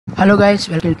Hello guys,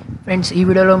 welcome friends. ఈ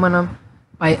వీడియోలో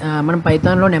మనం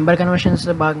పైథాన్లో నెంబర్ కన్వర్షన్స్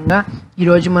భాగంగా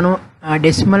ఈరోజు మనం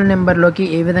డెసిమల్ నెంబర్లోకి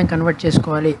ఏ విధంగా కన్వర్ట్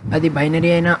చేసుకోవాలి, అది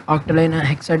బైనరీ అయినా ఆక్టల్ అయినా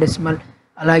హెక్సాడెసిమల్,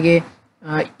 అలాగే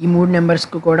ఈ మూడు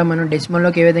నెంబర్స్కి కూడా మనం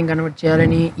డెసిమల్లోకి ఏ విధంగా కన్వర్ట్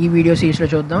చేయాలని ఈ వీడియో సిరీస్లో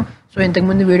చూద్దాం. సో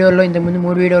ఇంతకుముందు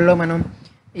మూడు వీడియోల్లో మనం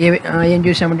ఏం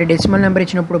చూసామంటే డెసిమల్ నెంబర్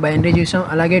ఇచ్చినప్పుడు బైనరీ చూసాం,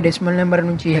 అలాగే డెసిమల్ నెంబర్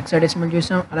నుంచి హెక్సాడెసిమల్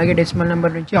చూసాం, అలాగే డెసిమల్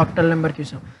నెంబర్ నుంచి ఆక్టల్ నెంబర్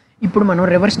చూసాం. ఇప్పుడు మనం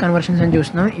రివర్స్ కన్వర్షన్స్ అని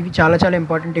చూస్తున్నాం. ఇవి చాలా చాలా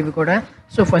ఇంపార్టెంట్ ఇవి కూడా.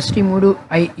 సో ఫస్ట్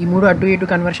ఈ మూడు అటు ఇటు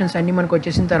కన్వర్షన్స్ అన్నీ మనకు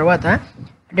వచ్చేసిన తర్వాత,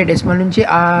 అంటే డెసిమల్ నుంచి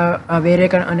వేరే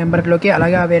నెంబర్లోకి,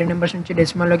 అలాగే ఆ వేరే నెంబర్స్ నుంచి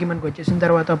డెసిమల్లోకి మనకు వచ్చేసిన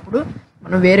తర్వాత అప్పుడు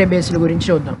మనం వేరే బేస్ల గురించి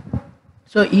చూద్దాం.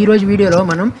 సో ఈరోజు వీడియోలో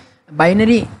మనం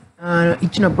బైనరీ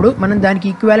ఇచ్చినప్పుడు మనం దానికి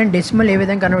ఈక్వాలెంట్ డెసిమల్ ఏ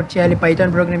విధంగా కన్వర్ట్ చేయాలి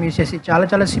పైథాన్ ప్రోగ్రామ్ యూస్ చేసి. చాలా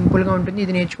చాలా సింపుల్గా ఉంటుంది.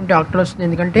 ఇది నేర్చుకుంటే ఆక్టల్ వస్తుంది.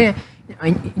 ఎందుకంటే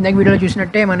ఇందాక వీడియోలో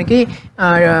చూసినట్టే మనకి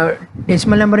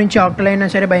డెసిమల్ నెంబర్ నుంచి ఆక్టల్ అయినా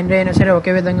సరే బైనరీ అయినా సరే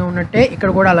ఒకే విధంగా ఉన్నట్టే ఇక్కడ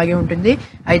కూడా అలాగే ఉంటుంది.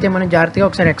 అయితే మనం జాగ్రత్తగా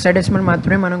ఒకసారి హెక్సాడెసిమల్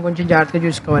మాత్రమే మనం కొంచెం జాగ్రత్తగా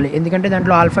చూసుకోవాలి, ఎందుకంటే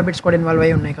దాంట్లో ఆల్ఫాబెట్స్ కూడా ఇన్వాల్వ్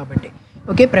అయి ఉన్నాయి కాబట్టి.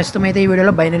 ఓకే, ప్రస్తుతం అయితే ఈ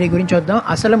వీడియోలో బైనరీ గురించి చూద్దాం.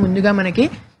 అసలు ముందుగా మనకి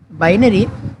బైనరీ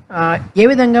ఏ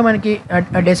విధంగా మనకి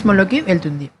డెసిమల్లోకి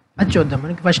వెళ్తుంది అది చూద్దాం.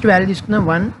 మనకి ఫస్ట్ వాల్యూ తీసుకుందాం.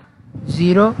 1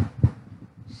 0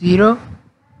 0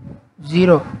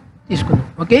 0 తీసుకుందాం.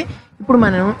 ఓకే, ఇప్పుడు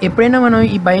మనం ఎప్పుడైనా మనం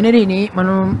ఈ బైనరీని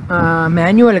మనం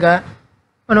మాన్యువల్గా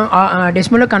మనం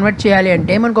డెసిమల్లో కన్వర్ట్ చేయాలి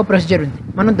అంటే మనకు ఒక ప్రొసీజర్ ఉంది.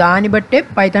 మనం దాన్ని బట్టే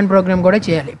పైథాన్ ప్రోగ్రామ్ కూడా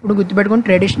చేయాలి. ఇప్పుడు గుర్తుపెట్టుకుని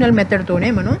ట్రెడిషనల్ మెథడ్తోనే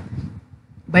మనం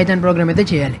పైథాన్ ప్రోగ్రామ్ అయితే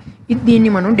చేయాలి.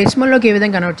 దీన్ని మనం డెసిమల్లోకి ఏ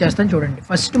విధంగా కన్వర్ట్ చేస్తాం చూడండి.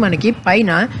 ఫస్ట్ మనకి పైన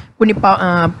కొన్ని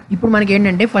ఇప్పుడు మనకి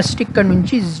ఏంటంటే ఫస్ట్ ఇక్కడ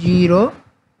నుంచి 0,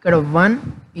 ఇక్కడ 1,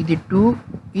 ఇది 2,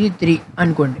 ఇది 3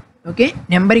 అనుకోండి. ఓకే,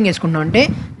 నెంబరింగ్ వేసుకుంటాం అంటే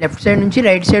లెఫ్ట్ సైడ్ నుంచి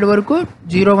రైట్ సైడ్ వరకు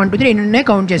 0 1 2 3 ఎన్ని ఉన్నాయో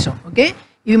కౌంట్ చేసాం. ఓకే,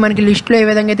 ఇవి మనకి లిస్ట్లో ఏ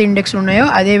విధంగా అయితే ఇండెక్స్లు ఉన్నాయో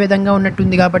అదే విధంగా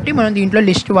ఉన్నట్టుంది కాబట్టి మనం దీంట్లో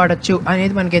లిస్ట్ వాడచ్చు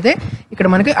అనేది మనకైతే ఇక్కడ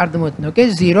మనకి అర్థమవుతుంది. ఓకే,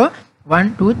 0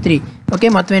 1 2 3. ఓకే,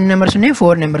 మొత్తం ఎన్ని నెంబర్స్ ఉన్నాయి?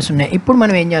 4 నెంబర్స్ ఉన్నాయి. ఇప్పుడు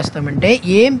మనం ఏం చేస్తామంటే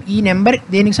ఈ నెంబర్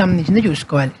దేనికి సంబంధించిందో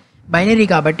చూసుకోవాలి. బైనరీ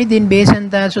కాబట్టి దీని బేస్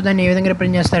ఎంత, సో దాన్ని ఏ విధంగా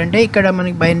రిప్రజెంట్ చేస్తారంటే ఇక్కడ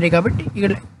మనకి బైనరీ కాబట్టి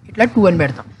ఇక్కడ ఇట్లా 2 అని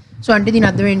పెడతాం. సో అంటే దీని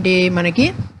అర్థం ఏంటి, మనకి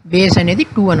బేస్ అనేది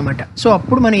 2 అనమాట. సో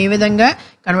అప్పుడు మనం ఏ విధంగా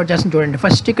కన్వర్ట్ చేస్తాం చూడండి.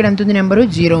 ఫస్ట్ ఇక్కడ ఎంత ఉంది, నెంబరు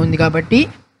 0 ఉంది కాబట్టి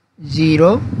 0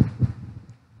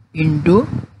 ఇంటూ,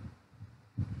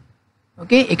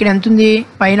 ఓకే ఇక్కడ ఎంత ఉంది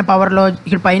పైన పవర్లో,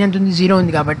 ఇక్కడ పైన ఎంత ఉంది 0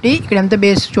 ఉంది కాబట్టి ఇక్కడ ఎంత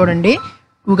బేస్ చూడండి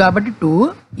 2 కాబట్టి 2.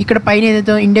 ఇక్కడ పైన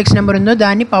ఏదైతే ఇండెక్స్ నెంబర్ ఉందో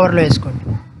దాన్ని పవర్లో వేసుకోండి.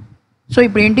 సో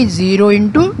ఇప్పుడు ఏంటి 0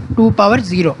 into 2 power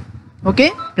 0. Okay,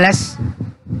 plus.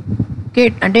 Okay,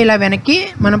 అంటే ఇలా వెనక్కి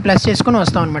మనం ప్లస్ చేసుకొని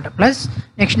వస్తాం అనమాట. ప్లస్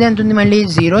నెక్స్ట్ ఎంత ఉంది మళ్ళీ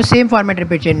 0, సేమ్ ఫార్మాట్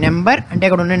రిపీట్ చేయండి. నెంబర్ అంటే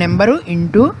అక్కడ ఉన్న నెంబరు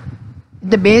ఇంటూ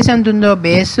ఇంత బేస్ ఎంత ఉందో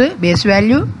బేస్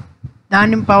వాల్యూ,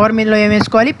 దాన్ని పవర్ మీదలో ఏం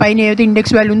వేసుకోవాలి, పైన ఏదైతే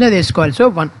ఇండెక్స్ వాల్యూ ఉందో అది వేసుకోవాలి. సో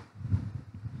 1.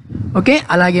 ఓకే,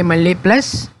 అలాగే మళ్ళీ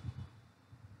ప్లస్,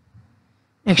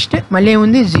 నెక్స్ట్ మళ్ళీ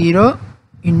ఏముంది 0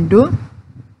 ఇంటూ,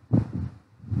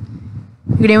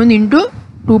 ఇక్కడ ఏముంది ఇంటూ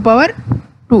 2 పవర్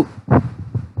 2.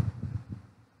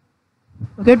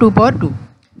 Okay, 2 power 2.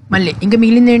 మళ్ళీ ఇంకా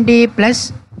మిగిలింది ఏంటి, ప్లస్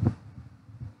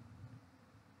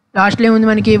లాస్ట్లో ఏముంది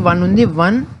మనకి 1 ఉంది,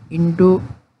 1 ఇంటూ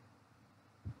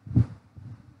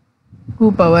 2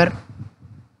 పవర్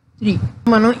 3.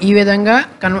 మనం ఈ విధంగా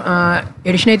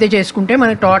ఎడిషన్ అయితే చేసుకుంటే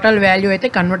మనకి టోటల్ వాల్యూ అయితే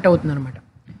కన్వర్ట్ అవుతుంది అనమాట.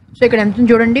 సో ఇక్కడ ఎంత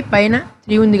చూడండి, పైన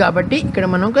 3 ఉంది కాబట్టి ఇక్కడ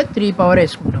మనం ఒక 3 పవర్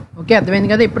వేసుకుంటాం. ఓకే,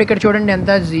 అర్థమైంది కదా. ఇప్పుడు ఇక్కడ చూడండి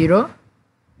ఎంత 0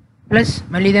 ప్లస్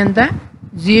మళ్ళీ ఇది ఎంత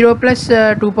 0 ప్లస్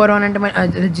 2 పవర్ 1 అంటే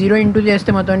 0 ఇంటూ చేస్తే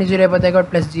మొత్తం అన్ని 0 అయిపోతాయి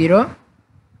కాబట్టి ప్లస్ 0,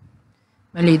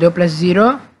 మళ్ళీ ఇదో ప్లస్ 0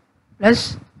 ప్లస్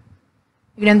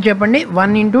ఇక్కడ ఎంత చెప్పండి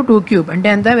 1 ఇంటూ 2 క్యూబ్ అంటే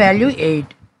ఎంత వాల్యూ 8.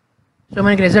 సో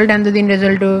మనకి రిజల్ట్ ఎంత, దీని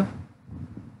రిజల్ట్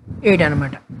 8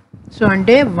 అనమాట. సో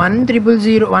అంటే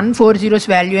 140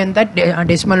 వాల్యూ ఎంత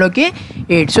డెసిమల్లోకి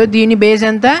 8. సో దీని బేస్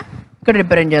ఎంత ఇక్కడ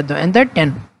రిప్రజెంట్ చేద్దాం, ఎంత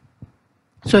 10.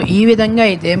 సో ఈ విధంగా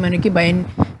అయితే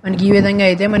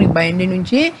మనకి బైనరీ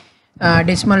నుంచి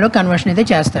డెసిమల్లో కన్వర్షన్ అయితే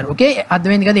చేస్తారు. ఓకే,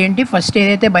 అర్థమైంది కదా. ఏంటి ఫస్ట్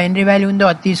ఏదైతే బైనరీ వాల్యూ ఉందో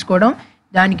అది తీసుకోవడం,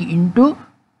 దానికి ఇంటూ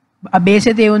ఆ బేస్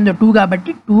అయితే ఏముందో 2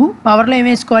 కాబట్టి 2 పవర్లో ఏం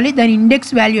వేసుకోవాలి, దాని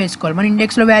ఇండెక్స్ వాల్యూ వేసుకోవాలి. మన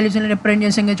ఇండెక్స్లో వాల్యూస్ రిప్రజెంట్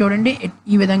చేసాం కదా చూడండి,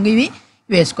 ఈ విధంగా ఇవి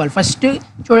వేసుకోవాలి. ఫస్ట్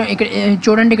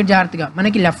చూడండి ఇక్కడ జాగ్రత్తగా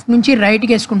మనకి లెఫ్ట్ నుంచి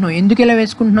రైట్కి వేసుకుంటున్నాం. ఎందుకు ఇలా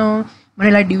వేసుకుంటున్నాం, మనం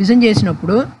ఇలా డివిజన్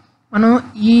చేసినప్పుడు మనం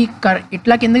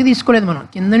ఇట్లా కిందకి తీసుకోలేదు, మనం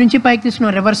కింద నుంచి పైకి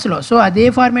తీసుకున్నాం రివర్స్లో. సో అదే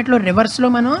ఫార్మేట్లో రివర్స్లో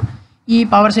మనం ఈ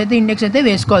పవర్స్ అయితే ఇండెక్స్ అయితే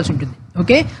వేసుకోవాల్సి ఉంటుంది.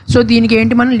 ఓకే, సో దీనికి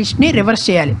ఏంటి, మనం లిస్ట్ని రివర్స్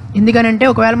చేయాలి. ఎందుకనంటే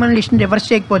ఒకవేళ మనం లిస్ట్ని రివర్స్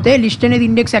చేయకపోతే లిస్ట్ అనేది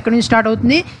ఇండెక్స్ ఎక్కడి నుంచి స్టార్ట్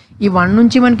అవుతుంది, ఈ 1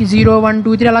 నుంచి మనకి 0 1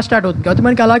 2 3 అలా స్టార్ట్ అవుతుంది. కాబట్టి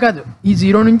మనకి అలా కాదు, ఈ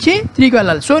 0 నుంచి 3కి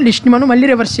వెళ్ళాలి. సో లిస్ట్ని మనం మళ్ళీ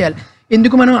రివర్స్ చేయాలి.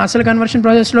 ఎందుకు, మనం అసలు కన్వర్షన్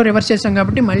ప్రాసెస్లో రివర్స్ చేస్తాం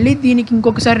కాబట్టి మళ్ళీ దీనికి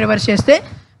ఇంకొకసారి రివర్స్ చేస్తే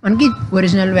మనకి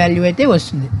ఒరిజినల్ వాల్యూ అయితే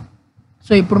వస్తుంది.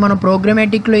 సో ఇప్పుడు మనం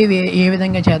ప్రోగ్రామాటిక్లో ఇవి ఏ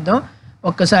విధంగా చేద్దాం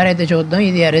ఒక్కసారి అయితే చూద్దాం.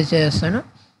 ఇది అరేంజ్ చేస్తాను.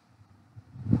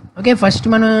 ఓకే, ఫస్ట్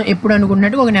మనం ఎప్పుడు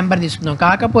అనుకున్నట్టు ఒక నెంబర్ తీసుకుందాం.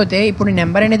 కాకపోతే ఇప్పుడు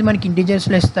నెంబర్ అనేది మనకి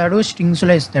ఇంటిజర్స్లో ఇస్తాడు,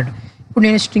 స్ట్రింగ్స్లో ఇస్తాడు. ఇప్పుడు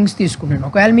నేను స్ట్రింగ్స్ తీసుకున్నాను.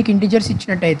 ఒకవేళ మీకు ఇంటిజర్స్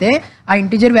ఇచ్చినట్టయితే ఆ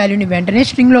ఇంటిజర్ వాల్యూని వెంటనే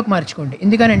స్ట్రింగ్లోకి మార్చుకోండి.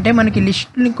 ఎందుకంటే మనకి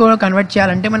లిస్ట్ని కూడా కన్వర్ట్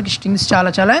చేయాలంటే మనకి స్ట్రింగ్స్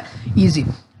చాలా ఈజీ.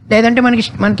 లేదంటే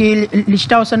మనకి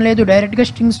లిస్ట్ అవసరం లేదు, డైరెక్ట్గా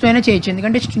స్ట్రింగ్స్తో అయినా చేయొచ్చు.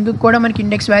 ఎందుకంటే స్ట్రింగ్కి కూడా మనకి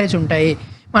ఇండెక్స్ వాల్యూస్ ఉంటాయి.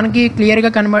 మనకి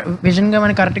క్లియర్గా విజన్గా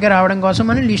మనకి కరెక్ట్గా రావడం కోసం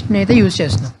మనం లిస్ట్ని అయితే యూజ్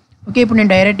చేస్తున్నాం. ఓకే, ఇప్పుడు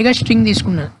నేను డైరెక్ట్గా స్ట్రింగ్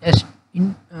తీసుకున్నాను.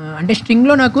 అంటే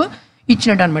స్ట్రింగ్లో నాకు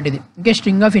ఇచ్చినట్టు అనమాట ఇది. Okay,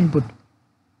 string of input,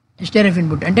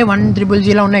 input అంటే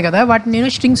 100 ఉన్నాయి కదా, వాటిని నేను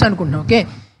స్ట్రింగ్స్ అనుకుంటున్నాను. ఓకే,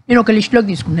 నేను ఒక లిస్ట్లోకి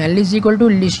తీసుకున్నాను. L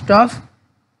 = list of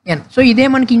n. So ఇదే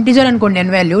మనకి ఇంటిజర్ అనుకోండి n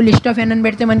value, list of n అని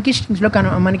పెడితే మనకి స్ట్రింగ్స్లో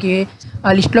మనకి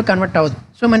లిస్ట్లో కన్వర్ట్ అవ్వదు.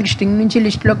 సో మనకి స్ట్రింగ్ నుంచి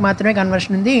లిస్ట్లోకి మాత్రమే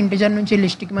కన్వర్షన్ ఉంది. ఇంటిజర్ నుంచి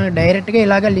లిస్ట్కి మనకి డైరెక్ట్గా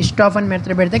ఇలాగ లిస్ట్ ఆఫ్ అని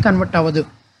మెథడ్ పెడితే కన్వర్ట్ అవ్వదు.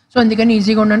 సో అందుకని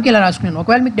ఈజీగా ఉండడానికి ఇలా రాసుకున్నాను.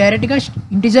 ఒకవేళ మీకు డైరెక్ట్గా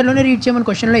ఇంటిజర్లోనే రీడ్ చేయమని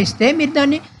క్వశ్చన్లో ఇస్తే మీరు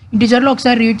దాన్ని ఇంటిజర్లో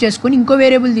ఒకసారి రీడ్ చేసుకొని ఇంకో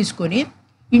వేరియబుల్ తీసుకొని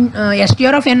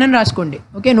str of n అని రాసుకోండి.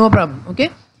 Okay, no problem. ఓకే,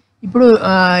 ఇప్పుడు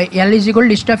L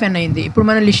 = లిస్ట్ ఆఫ్ n అయింది. ఇప్పుడు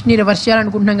మనం లిస్ట్ని రివర్స్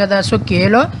చేయాలనుకుంటున్నాం కదా, సో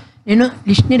కేలో నేను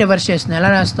లిస్ట్ని రివర్స్ చేస్తున్నాను. ఎలా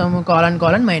రాస్తాము?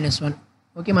 ::(-1).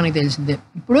 ఓకే, మనకి తెలిసిందే.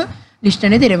 ఇప్పుడు లిస్ట్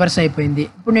అనేది రివర్స్ అయిపోయింది.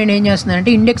 ఇప్పుడు నేను ఏం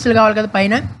చేస్తున్నానంటే ఇండెక్స్లు కావాలి కదా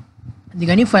పైన,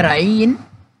 అందుకని for I in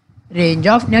range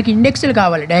of, నాకు ఇండెక్స్లు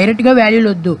కావాలి, డైరెక్ట్గా వాల్యూలు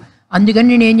వద్దు. అందుకని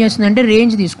నేను ఏం చేస్తున్నానంటే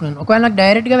రేంజ్ తీసుకున్నాను. ఒకవేళ నాకు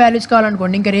డైరెక్ట్గా వాల్యూస్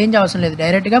కావాలనుకోండి, ఇంకా రేంజ్ అవసరం లేదు,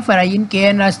 డైరెక్ట్గా ఫర్ I ఇన్ k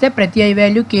అని రాస్తే ప్రతి I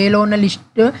వాల్యూ కేలో ఉన్న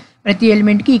లిస్ట్ ప్రతి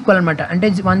ఎలిమెంట్కి ఈక్వల్ అనమాట. అంటే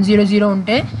 100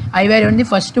 ఉంటే I వాల్యూ అనేది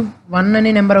ఫస్ట్ 1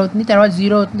 అనే నెంబర్ అవుతుంది, తర్వాత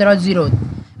 0 అవుతుంది, తర్వాత 0 అవుతుంది.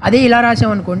 అదే ఇలా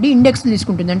రాసామనుకోండి ఇండెక్స్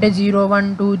తీసుకుంటుంది, అంటే 0 1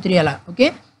 2 3 అలా. ఓకే,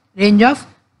 రేంజ్ ఆఫ్,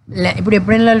 ఇప్పుడు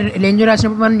ఎప్పుడైనా రేంజ్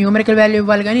రాసినప్పుడు మనం న్యూమరికల్ వాల్యూ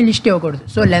ఇవ్వాలి కానీ లిస్ట్ ఇవ్వకూడదు.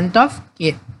 సో లెంత్ ఆఫ్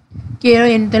కేలో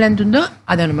ఎంత లెంత్ ఉందో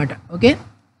అదనమాట. ఓకే,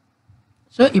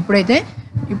 సో ఇప్పుడైతే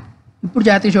ఇప్పుడు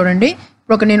జాగ్రత్తగా చూడండి.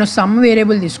 ఇప్పుడు నేను సమ్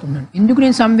వేరియబుల్ తీసుకున్నాను. ఎందుకు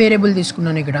నేను సమ్ వేరియబుల్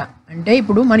తీసుకున్నాను ఇక్కడ అంటే,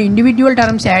 ఇప్పుడు మన ఇండివిజువల్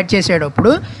టర్మ్స్ యాడ్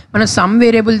చేసేటప్పుడు మనం సమ్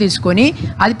వేరియబుల్ తీసుకొని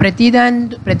అది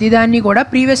ప్రతిదాన్ని కూడా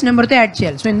ప్రీవియస్ నెంబర్తో యాడ్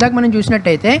చేయాలి. సో ఇందాక మనం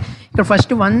చూసినట్టయితే ఇక్కడ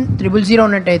ఫస్ట్ 100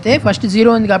 ఉన్నట్టయితే ఫస్ట్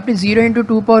 0 ఉంది కాబట్టి 0 ×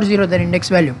 2^0 దాని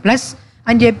ఇండెక్స్ వాల్యూ ప్లస్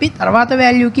అని చెప్పి తర్వాత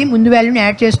వాల్యూకి ముందు వాల్యూని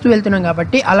యాడ్ చేస్తూ వెళ్తున్నాం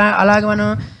కాబట్టి అలాగ మనం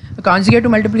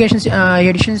కాన్సిక్యూటివ్ మల్టిప్లికేషన్స్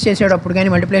ఎడిషన్స్ చేసేటప్పుడు కానీ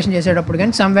మల్టిప్లికేషన్ చేసేటప్పుడు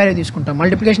కానీ సమ్ వాల్యూ తీసుకుంటాం.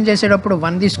 మల్టిప్లికేషన్ చేసేటప్పుడు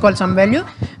 1 తీసుకోవాలి సమ్ వాల్యూ,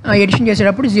 ఎడిషన్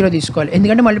చేసేటప్పుడు 0 తీసుకోవాలి.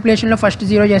 ఎందుకంటే మల్టిప్లికేషన్లో ఫస్ట్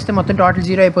 0 చేస్తే మొత్తం టోటల్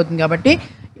 0 అయిపోతుంది కాబట్టి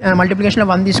మల్టిప్లికేషన్లో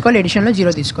 1 తీసుకోవాలి, ఎడిషన్లో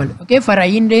 0 తీసుకోవాలి. Okay, for I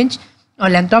in range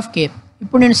length of k.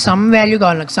 ఇప్పుడు నేను సమ్ వాల్యూ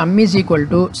కావాలి, నాకు some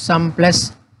 = sum plus.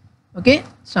 Okay,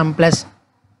 sum plus.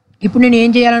 ఇప్పుడు నేను ఏం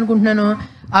చేయాలనుకుంటున్నాను,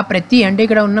 ఆ ప్రతి అంటే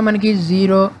ఇక్కడ ఉన్న మనకి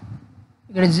 0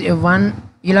 ఇక్కడ 1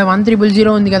 ఇలా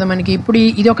 100 ఉంది కదా మనకి. ఇప్పుడు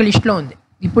ఇది ఒక లిస్ట్లో ఉంది.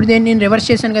 ఇప్పుడు నేను రివర్స్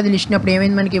చేశాను కదా లిస్ట్ని, అప్పుడు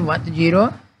ఏమైంది మనకి 0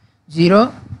 0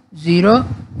 0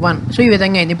 1. సో ఈ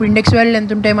విధంగా అయింది. ఇప్పుడు ఇండెక్స్ వాల్యూలు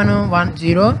ఎంత ఉంటాయి, మనం 1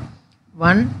 0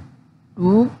 1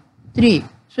 2 3.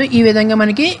 సో ఈ విధంగా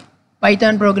మనకి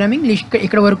పైథాన్ ప్రోగ్రామింగ్ లిస్ట్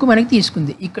ఇక్కడ వరకు మనకి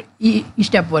తీసుకుంది, ఇక్కడ ఈ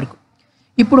స్టెప్ వరకు.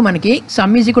 ఇప్పుడు మనకి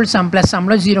సమ్ = సమ్ ప్లస్,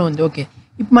 సమ్లో 0 ఉంది. ఓకే,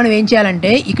 ఇప్పుడు మనం ఏం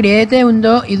చేయాలంటే ఇక్కడ ఏదైతే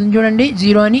ఉందో ఇది చూడండి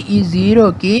 0 అని, ఈ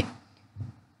 0కి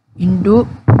ఇంటూ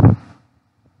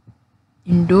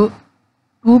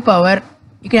 2 పవర్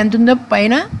ఇక్కడ ఎంత ఉందో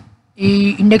పైన ఈ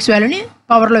ఇండెక్స్ వాల్యూని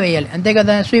పవర్లో వేయాలి, అంతే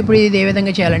కదా. సో ఇప్పుడు ఇది ఏ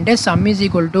విధంగా చేయాలంటే సమ్ =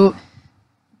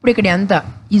 ఇప్పుడు ఇక్కడ ఎంత,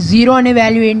 ఈ 0 అనే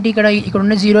వాల్యూ ఏంటి, ఇక్కడ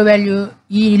ఉన్న 0 వాల్యూ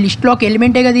ఈ లిస్ట్లో ఒక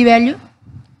ఎలిమెంటే కదా ఈ వాల్యూ.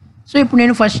 సో ఇప్పుడు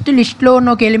నేను ఫస్ట్ లిస్ట్లో ఉన్న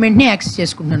ఒక ఎలిమెంట్ని యాక్సెస్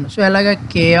చేసుకుంటున్నాను. సో అలాగా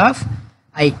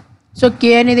k(i). సో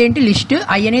k అనేది ఏంటి, లిస్ట్,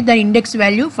 i అనేది దాని ఇండెక్స్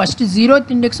వాల్యూ. ఫస్ట్ 0th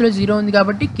ఇండెక్స్లో 0 ఉంది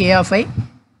కాబట్టి k(i).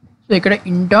 సో ఇక్కడ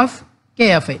int of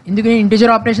k(i). ఎందుకు నేను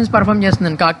ఇంటిజర్ ఆపరేషన్స్ పర్ఫామ్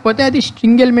చేస్తున్నాను, కాకపోతే అది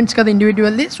స్ట్రింగ్ ఎలిమెంట్స్ కదా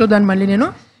ఇండివిజువల్ది. సో దాన్ని మళ్ళీ నేను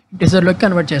ఇంటిజర్లోకి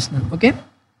కన్వర్ట్ చేస్తున్నాను. Okay,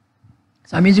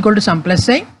 some = sum plus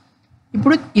i.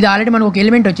 ఇప్పుడు ఇది ఆల్రెడీ మనకు ఒక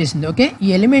ఎలిమెంట్ వచ్చేసింది. ఓకే, ఈ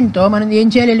ఎలిమెంట్తో మనం ఏం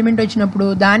చేయాలి, ఎలిమెంట్ వచ్చినప్పుడు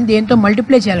దాన్ని దేంతో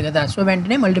మల్టిప్లై చేయాలి కదా. సో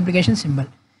వెంటనే మల్టిప్లికేషన్ సింబల్,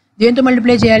 దేంతో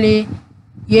మల్టిప్లై చేయాలి,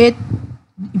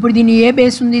 ఇప్పుడు దీని ఏ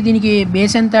బేస్ ఉంది, దీనికి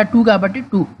బేస్ ఎంత 2 కాబట్టి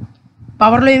 2.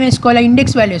 పవర్లో ఏం వేసుకోవాలి,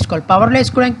 ఇండెక్స్ వాల్యూ వేసుకోవాలి. పవర్లో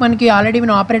వేసుకోవడానికి మనకి ఆల్రెడీ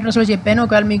నేను ఆపరేటర్స్లో చెప్పాను,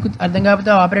 ఒకవేళ మీకు అర్థం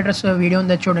కాకపోతే ఆపరేటర్స్ వీడియో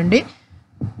ఉందో చూడండి.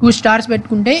 2 స్టార్స్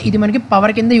పెట్టుకుంటే ఇది మనకి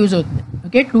పవర్ కింద యూజ్ అవుతుంది.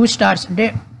 ఓకే, 2 స్టార్స్ అంటే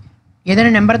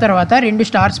ఏదైనా నెంబర్ తర్వాత 2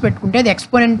 స్టార్స్ పెట్టుకుంటే అది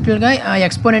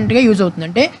ఎక్స్పోనెంట్గా యూజ్ అవుతుంది.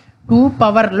 అంటే 2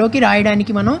 పవర్లోకి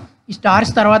రాయడానికి మనం ఈ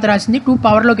స్టార్స్ తర్వాత రాసింది 2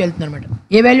 పవర్లోకి వెళ్తుంది అనమాట.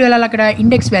 ఏ వాల్యూ వెళ్ళాలి అక్కడ,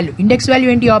 ఇండెక్స్ వాల్యూ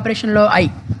ఏంటి ఆపరేషన్లో i.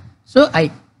 So i.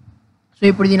 సో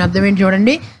ఇప్పుడు దీని అర్థం ఏంటి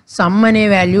చూడండి, సమ్ అనే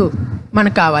వాల్యూ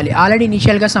మనకు కావాలి, ఆల్రెడీ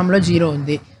ఇనిషియల్గా సమ్లో 0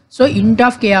 ఉంది. So int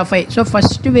of k(i). So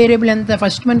first variable ఎంత,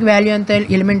 ఫస్ట్ మనకి వాల్యూ ఎంత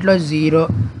ఎలిమెంట్లో 0.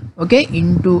 ఓకే,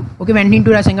 ఇంటూ, ఓకే వెంటనే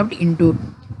ఇంటూ రాసాం కాబట్టి ఇంటూ,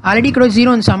 ఆల్రెడీ ఇక్కడ 0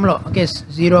 ఉంది సమ్లో. ఓకే,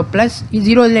 0 ప్లస్ ఈ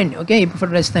 0 వదిలేండి. ఓకే,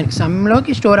 ఇప్పుడు ప్రస్తుతానికి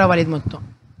సమ్లోకి స్టోర్ అవ్వాలి ఇది మొత్తం.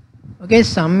 ఓకే,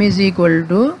 సమ్ =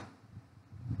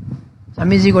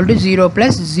 0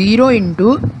 ప్లస్ 0 ×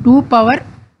 2 పవర్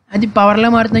అది పవర్లో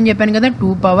మారుతుందని చెప్పాను కదా.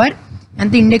 2 పవర్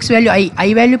ఎంత ఇండెక్స్ వాల్యూ ఐ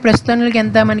వాల్యూ ప్రస్తుతానికి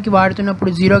ఎంత మనకి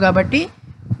వాడుతున్నప్పుడు 0 కాబట్టి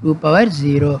 2 పవర్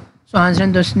 0. సో ఆన్సర్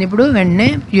ఎంత వస్తుంది ఇప్పుడు వెంటనే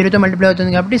 0తో మల్టిప్లై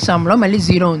అవుతుంది కాబట్టి సమ్లో మళ్ళీ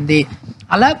 0 ఉంది.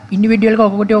 అలా ఇండివిజువల్గా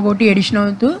ఒక్కొక్కటి ఎడిషన్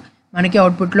అవుతూ మనకి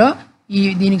అవుట్పుట్లో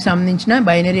దీనికి సంబంధించిన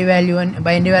బైనరీ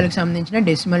వాల్యూకి సంబంధించిన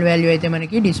డెసిమల్ వాల్యూ అయితే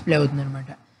మనకి డిస్ప్లే అవుతుంది అనమాట.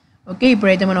 ఓకే,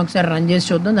 ఇప్పుడైతే మనం ఒకసారి రన్ చేసి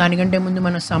చూద్దాం. దానికంటే ముందు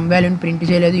మనం సమ్ వాల్యూని ప్రింట్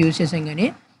చేయలేదు, యూజ్ చేసాం కానీ.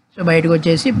 సో బయటకు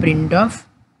వచ్చేసి print of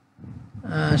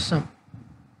some.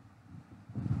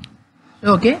 So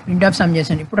okay, print of some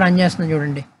చేశాను. ఇప్పుడు రన్ చేస్తున్నాం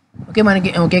చూడండి. ఓకే, మనకి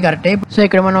ఓకే కరెక్టే. సో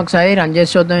ఇక్కడ మనం ఒకసారి రన్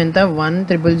చేసి చూద్దాం. ఎంత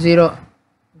 1000.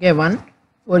 ఓకే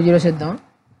 140 ఇద్దాం.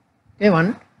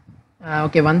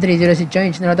 ఓకే 130 ఇచ్చాం.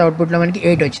 ఇచ్చిన తర్వాత అవుట్పుట్లో మనకి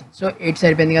 8 వచ్చింది. సో 8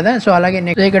 సరిపోయింది కదా. సో అలాగే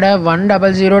నెక్స్ట్ ఇక్కడ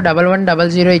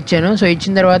 1001100 ఇచ్చాను. సో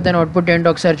ఇచ్చిన తర్వాత దాని అవుట్పుట్ ఏంటో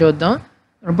ఒకసారి చూద్దాం.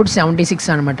 అవుట్పుట్ 76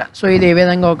 అనమాట. సో ఇది ఏ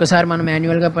విధంగా ఒకసారి మనం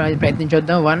మాన్యువల్గా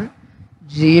ప్రయత్నించొద్దాం. 1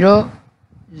 0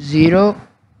 0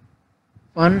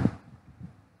 1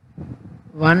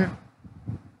 1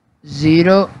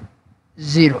 0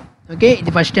 0. ఓకే,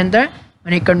 ఇది ఫస్ట్ ఎంత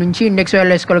మనం ఇక్కడ నుంచి ఇండెక్స్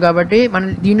వాల్యూ వేసుకోవాలి కాబట్టి మనం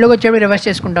దీంట్లోకి వచ్చేప్పుడు రివర్స్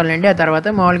చేసుకుంటాంలేండి. ఆ తర్వాత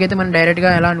మామూలుగా అయితే మనం డైరెక్ట్గా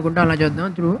ఎలా అనుకుంటాం అలా చూద్దాం.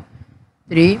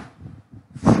 3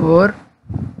 4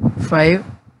 5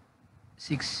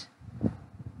 6.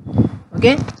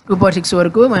 ఓకే, 2 పవర్ 6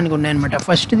 వరకు మనకు ఉన్నాయన్నమాట.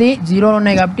 ఫస్ట్ది 0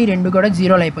 ఉన్నాయి కాబట్టి రెండు కూడా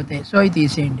 0లు అయిపోతాయి. సో ఇది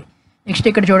తీసేయండి. నెక్స్ట్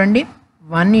ఇక్కడ చూడండి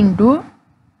 1 ఇంటూ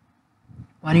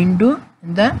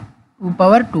ఎంత 2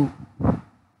 power 2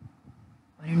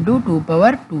 1 into 2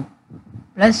 power 2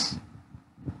 plus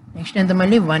next ఎంత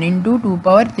మళ్ళీ 1 ఇంటూ 2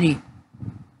 పవర్ 3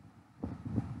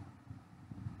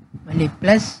 మళ్ళీ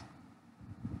ప్లస్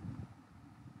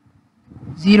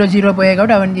 0 పోయాయి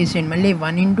కాబట్టి అవన్నీ తీసేయండి. మళ్ళీ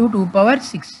 1 ఇంటూ 2 పవర్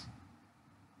 6.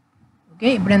 ఓకే,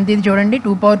 ఇప్పుడు ఎంత ఇది చూడండి.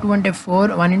 2 పవర్ 2 అంటే 4.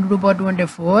 1 ఇంటూ 2 పవర్ 2 అంటే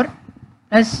 4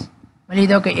 ప్లస్ మళ్ళీ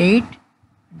ఇది ఒక 8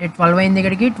 అంటే 12 అయింది.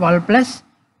 ఇక్కడికి 12 ప్లస్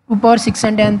 2 పవర్ 6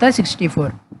 అంటే ఎంత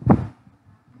 64.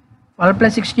 12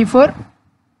 ప్లస్ 64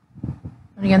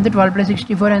 మనకి ఎంత 12 ప్లస్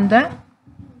 64 ఎంత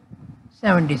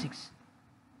 76.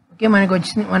 ఓకే,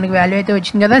 మనకి వాల్యూ అయితే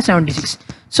వచ్చింది కదా 76.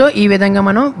 సో ఈ విధంగా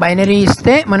మనం బైనరీ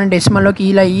ఇస్తే మనం డెసిమల్లోకి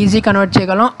ఇలా ఈజీ కన్వర్ట్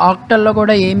చేయగలం. ఆక్టల్లో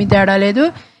కూడా ఏమీ తేడా లేదు.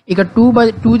 ఇక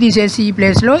 2 తీసేసి ఈ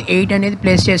ప్లేస్లో 8 అనేది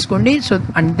ప్లేస్ చేసుకోండి. సో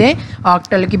అంతే,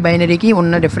 ఆక్టల్కి బైనరీకి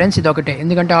ఉన్న డిఫరెన్స్ ఇది ఒకటే,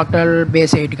 ఎందుకంటే ఆక్టల్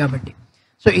బేస్ 8 కాబట్టి.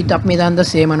 సో ఈ తప్ప మీద అంతా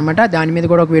సేమ్ అనమాట. దాని మీద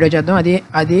కూడా ఒక వీడియో చేద్దాం.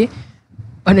 అది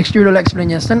నెక్స్ట్ వీడియోలో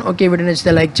ఎక్స్ప్లెయిన్ చేస్తాను. ఓకే, వీడియో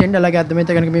నచ్చితే లైక్ చేయండి. అలాగే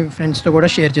అర్థమైతే కనుక మీ ఫ్రెండ్స్తో కూడా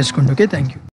షేర్ చేసుకోండి. Okay, thank you.